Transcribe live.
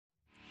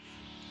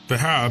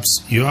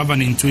Perhaps you have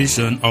an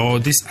intuition or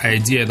this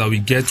idea that we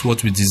get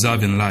what we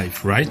deserve in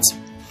life, right?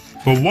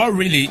 But what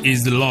really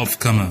is the law of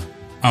karma?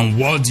 And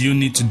what do you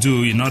need to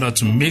do in order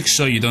to make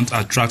sure you don't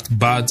attract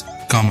bad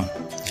karma?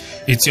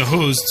 It's your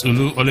host,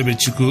 Olu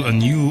Olebechiku,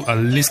 and you are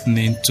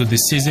listening to the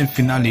season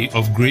finale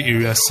of Grey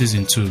Area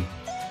Season 2.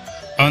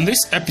 On this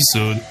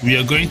episode, we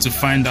are going to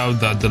find out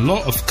that the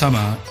law of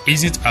karma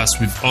isn't as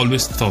we've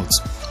always thought,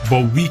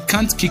 but we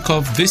can't kick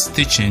off this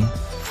teaching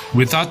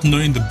without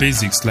knowing the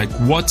basics like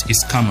what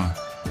is karma.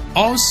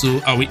 Also,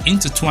 I will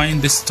intertwine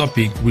this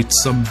topic with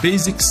some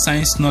basic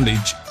science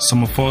knowledge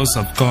some of us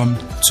have come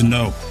to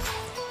know.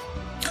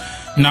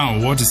 Now,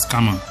 what is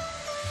karma?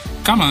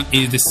 Karma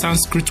is the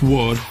Sanskrit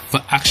word for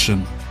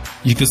action.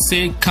 You could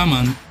say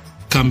karma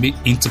can be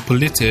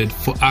interpolated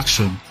for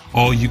action,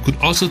 or you could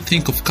also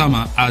think of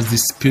karma as the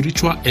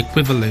spiritual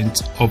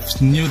equivalent of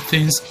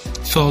Newton's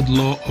third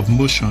law of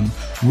motion,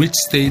 which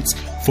states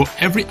for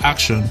every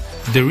action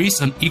there is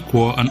an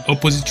equal and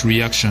opposite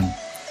reaction,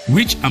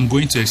 which I'm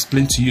going to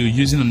explain to you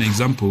using an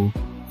example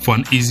for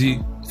easy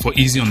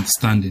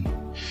understanding.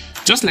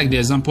 Just like the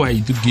example I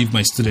do give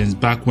my students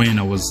back when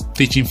I was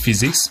teaching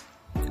physics.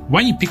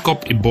 When you pick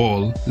up a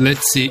ball,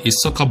 let's say a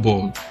soccer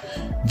ball,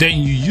 then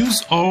you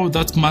use all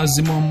that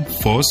maximum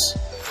force,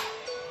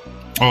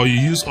 or you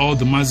use all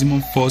the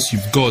maximum force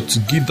you've got to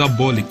give that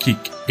ball a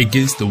kick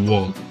against the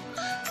wall.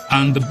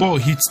 And the ball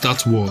hits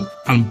that wall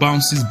and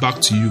bounces back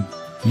to you.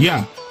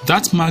 Yeah,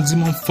 that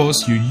maximum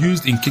force you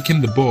used in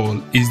kicking the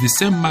ball is the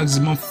same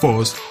maximum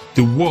force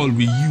the wall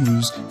will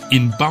use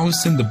in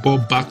bouncing the ball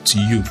back to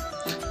you.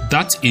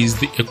 That is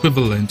the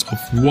equivalent of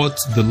what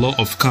the law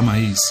of karma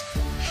is.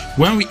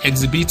 When we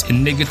exhibit a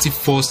negative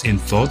force in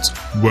thought,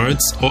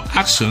 words, or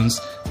actions,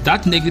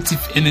 that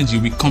negative energy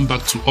will come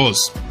back to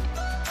us.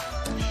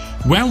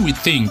 When we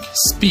think,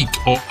 speak,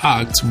 or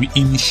act, we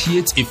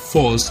initiate a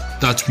force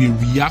that will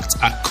react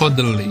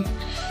accordingly.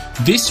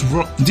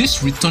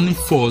 This returning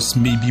force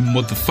may be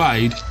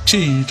modified,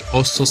 changed,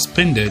 or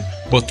suspended,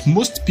 but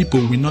most people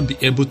will not be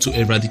able to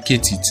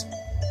eradicate it.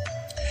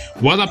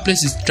 What that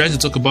place is trying to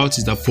talk about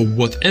is that for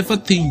whatever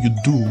thing you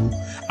do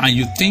and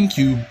you think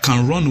you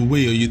can run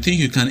away or you think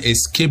you can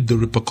escape the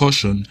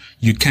repercussion,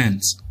 you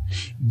can't.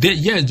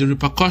 The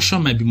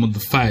repercussion might be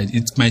modified,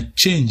 it might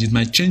change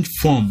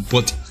form,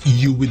 but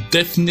you will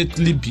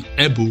definitely be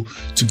able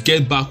to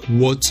get back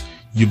what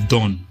you've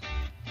done,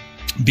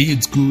 be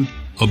it good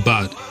or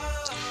bad.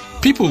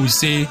 People will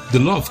say the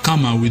law of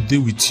karma will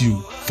deal with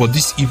you for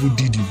this evil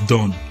deed you've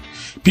done.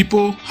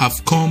 People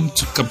have come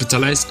to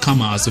capitalize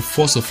karma as a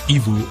force of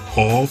evil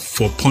or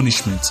for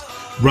punishment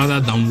rather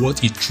than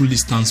what it truly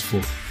stands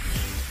for.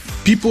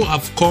 People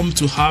have come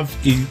to have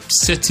a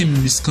certain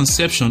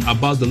misconception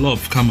about the law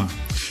of karma.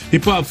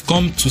 People have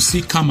come to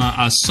see karma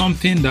as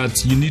something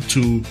that you need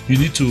to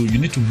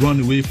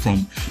run away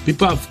from.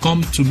 People have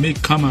come to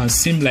make karma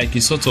seem like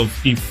a sort of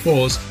a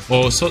force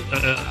or something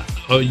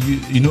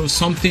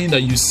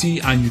that you see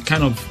and you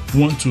kind of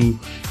want to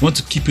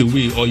keep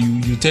away or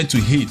you tend to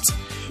hate.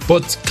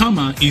 But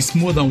karma is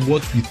more than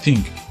what we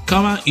think.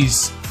 Karma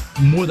is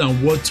more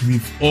than what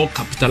we've all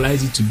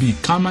capitalized it to be.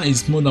 Karma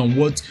is more than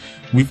what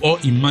we've all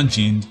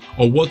imagined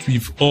or what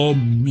we've all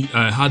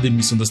had a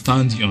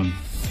misunderstanding on.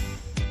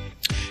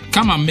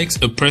 Karma makes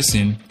a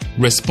person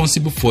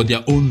responsible for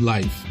their own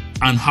life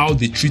and how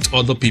they treat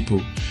other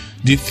people.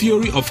 The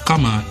theory of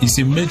karma is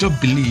a major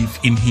belief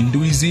in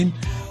Hinduism,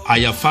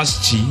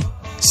 Ayurveda,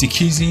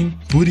 Sikhism,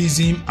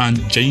 Buddhism,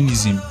 and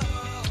Jainism.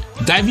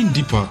 Diving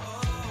deeper,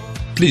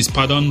 please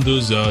pardon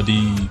those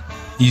the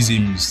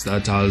isms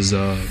that has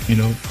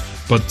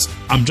but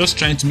I'm just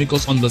trying to make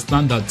us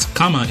understand that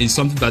karma is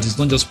something that is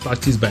not just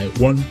practiced by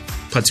one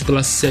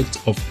particular sect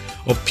of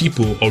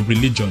people or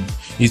religion.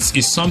 It's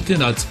something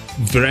that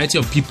variety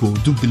of people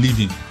do believe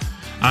in,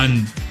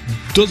 and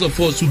those of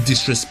us who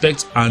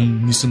disrespect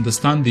and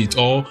misunderstand it,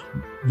 or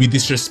we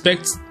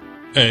disrespect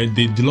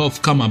the law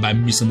of karma by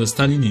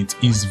misunderstanding it,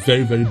 is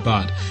very, very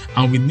bad.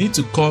 And we need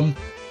to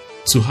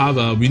have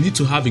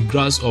a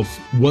grasp of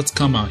what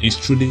karma is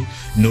truly,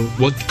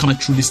 what karma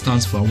truly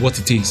stands for and what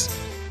it is.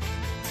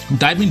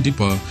 Diving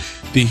deeper,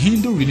 the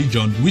Hindu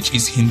religion, which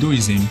is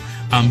Hinduism,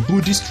 and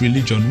Buddhist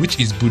religion, which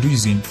is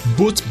Buddhism,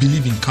 both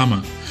believe in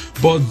karma,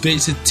 but there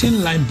is a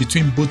thin line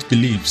between both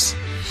beliefs.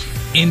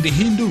 In the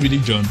Hindu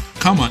religion,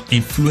 karma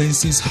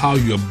influences how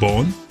you are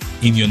born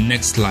in your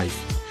next life.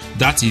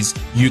 That is,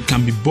 you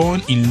can be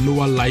born in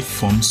lower life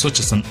forms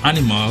such as an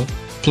animal,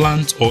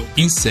 plant, or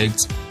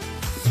insect,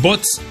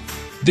 but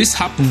this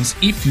happens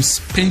if you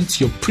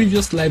spent your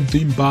previous life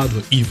doing bad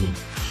or evil.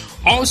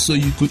 Also,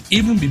 you could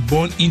even be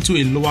born into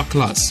a lower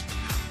class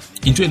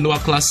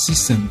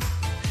system.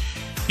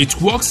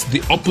 It works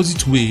the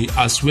opposite way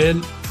as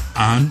well,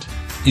 and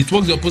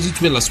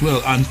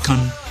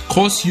can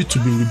cause you to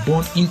be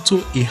reborn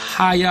into a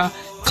higher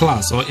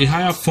class or a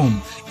higher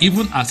form,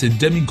 even as a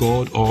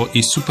demigod or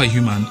a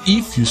superhuman,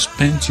 if you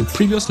spent your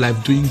previous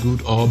life doing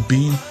good or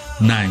being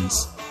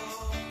nice.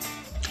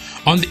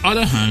 On the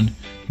other hand,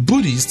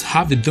 Buddhists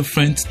have a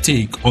different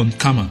take on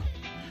karma.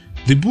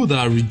 The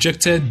Buddha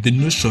rejected the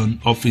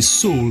notion of a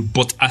soul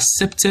but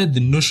accepted the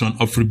notion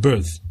of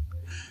rebirth.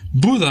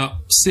 Buddha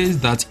says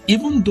that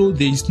even though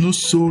there is no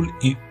soul,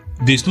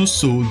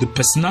 the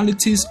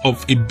personalities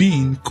of a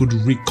being could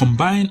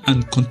recombine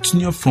and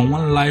continue from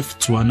one life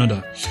to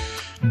another.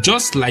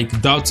 Just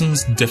like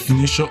Dalton's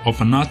definition of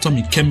an atom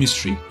in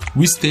chemistry,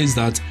 which states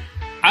that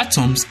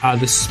atoms are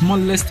the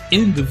smallest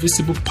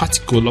indivisible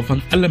particle of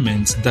an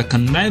element that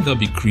can neither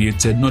be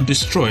created nor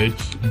destroyed,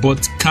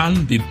 but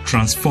can be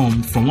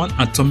transformed from one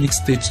atomic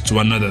state to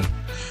another.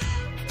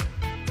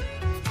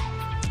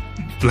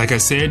 Like I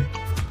said,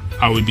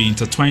 I will be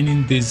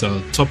intertwining this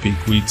topic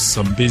with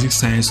some basic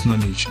science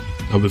knowledge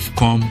that we've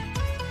come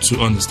to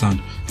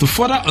understand. To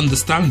further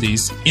understand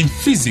this, in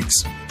physics,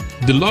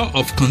 the law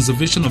of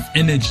conservation of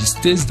energy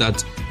states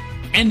that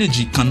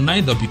energy can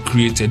neither be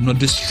created nor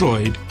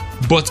destroyed,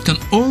 but can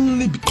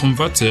only be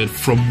converted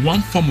from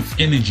one form of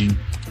energy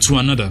to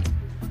another.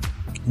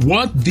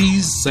 What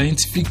these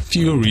scientific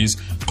theories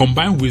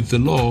combined with the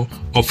law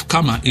of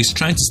karma is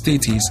trying to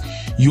state is,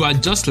 you are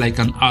just like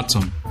an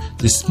atom,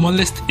 the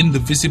smallest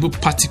indivisible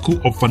particle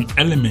of an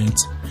element,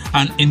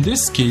 and in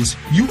this case,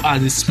 you are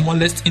the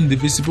smallest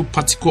indivisible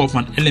particle of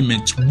an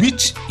element,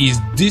 which is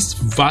this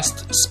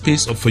vast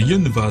space of a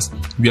universe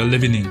we are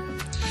living in.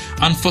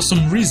 And for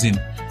some reason,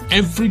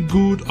 every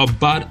good or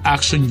bad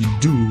action you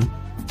do,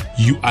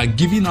 you are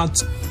giving out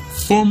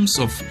forms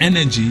of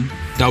energy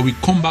that will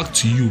come back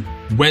to you,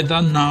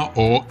 whether now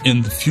or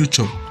in the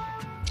future.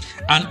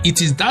 And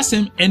it is that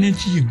same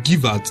energy you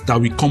give out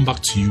that will come back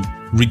to you,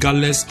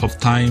 regardless of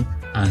time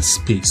and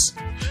space.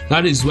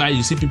 That is why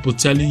you see people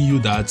telling you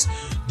that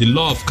the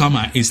law of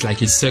karma is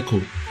like a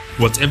circle.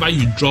 Whatever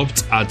you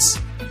dropped at,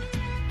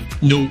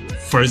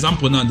 for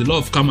example, now the law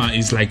of karma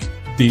is like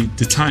the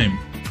time.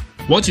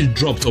 What you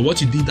dropped or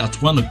what you did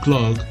at 1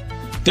 o'clock,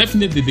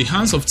 definitely the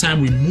hands of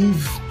time will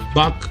move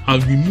back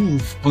and we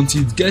move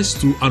until it gets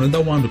to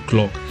another 1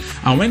 o'clock.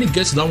 And when it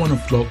gets to that 1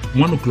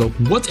 o'clock,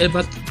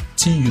 whatever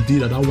thing you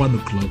did at that 1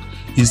 o'clock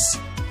is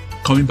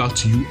coming back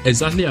to you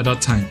exactly at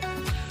that time.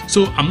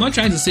 So I'm not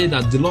trying to say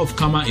that the law of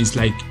karma is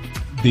like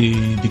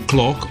the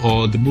clock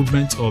or the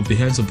movement of the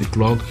hands of the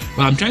clock,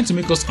 but I'm trying to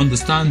make us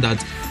understand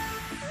that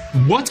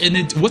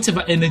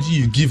whatever energy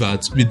you give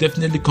out will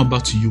definitely come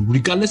back to you,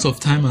 regardless of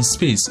time and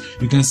space.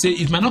 You can say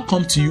it might not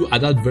come to you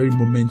at that very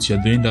moment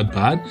you're doing that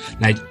bad.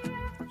 Like,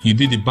 you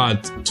did it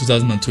bad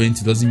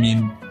 2020 doesn't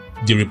mean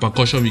the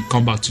repercussion will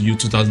come back to you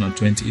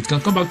 2020. It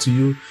can come back to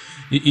you,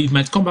 it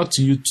might come back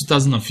to you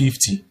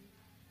 2050.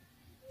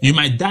 You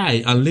might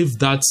die and live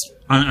that,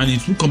 and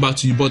it will come back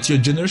to you, but your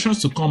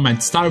generations to come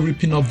might start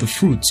ripping off the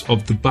fruits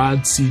of the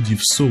bad seed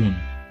you've sown.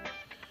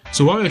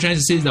 So what we're trying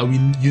to say is that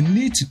you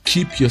need to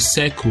keep your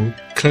circle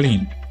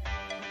clean,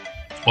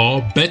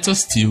 or better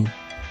still,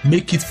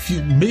 make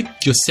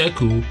your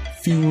circle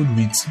filled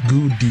with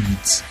good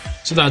deeds,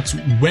 so that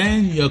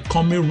when you're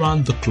coming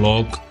around the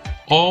clock,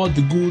 all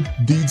the good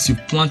deeds you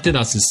planted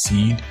as a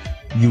seed,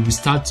 you will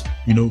start,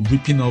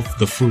 ripping off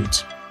the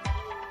fruit.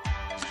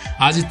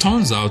 As it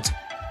turns out,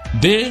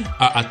 there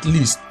are at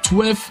least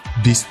 12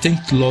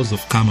 distinct laws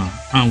of karma,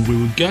 and we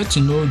will get to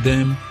know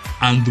them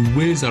and the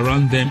ways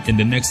around them in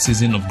the next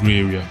season of Grey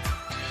Area.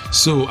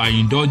 So I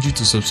indulge you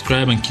to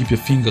subscribe and keep your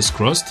fingers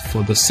crossed,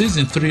 for the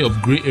season 3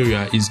 of Grey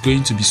Area is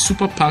going to be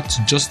super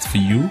packed just for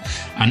you,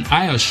 and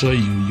I assure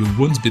you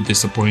won't be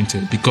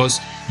disappointed,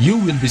 because you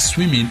will be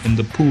swimming in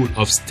the pool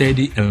of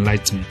steady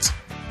enlightenment.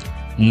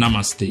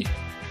 Namaste.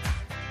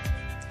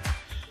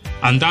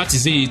 And that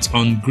is it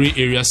on Grey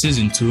Area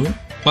season 2.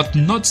 But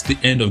not the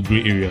end of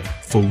Grey Area,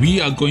 for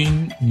we are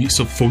going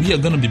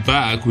to be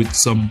back with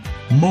some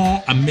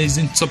more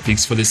amazing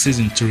topics for the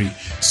season 3.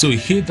 So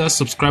hit that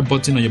subscribe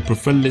button on your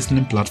preferred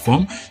listening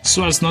platform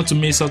so as not to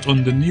miss out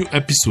on the new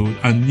episode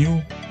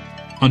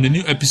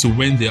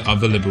when they are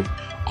available.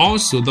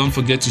 Also, don't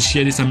forget to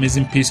share this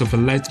amazing piece of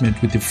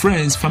enlightenment with your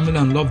friends, family,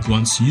 and loved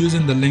ones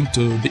using the link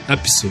to the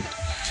episode.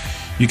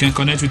 You can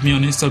connect with me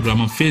on Instagram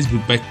and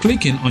Facebook by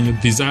clicking on your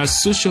desired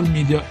social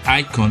media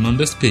icon on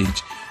this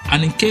page.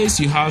 And in case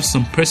you have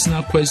some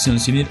personal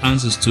questions you need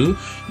answers to,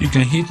 you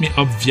can hit me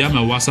up via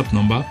my WhatsApp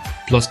number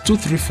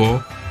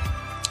 +234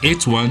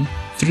 81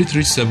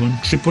 337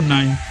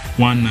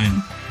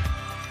 99919.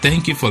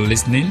 Thank you for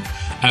listening.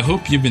 I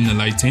hope you've been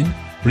enlightened.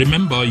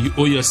 Remember, you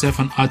owe yourself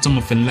an atom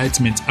of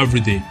enlightenment every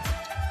day.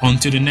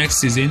 Until the next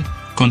season,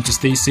 come to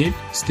stay safe,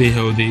 stay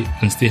healthy,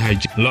 and stay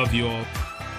hygienic. Love you all.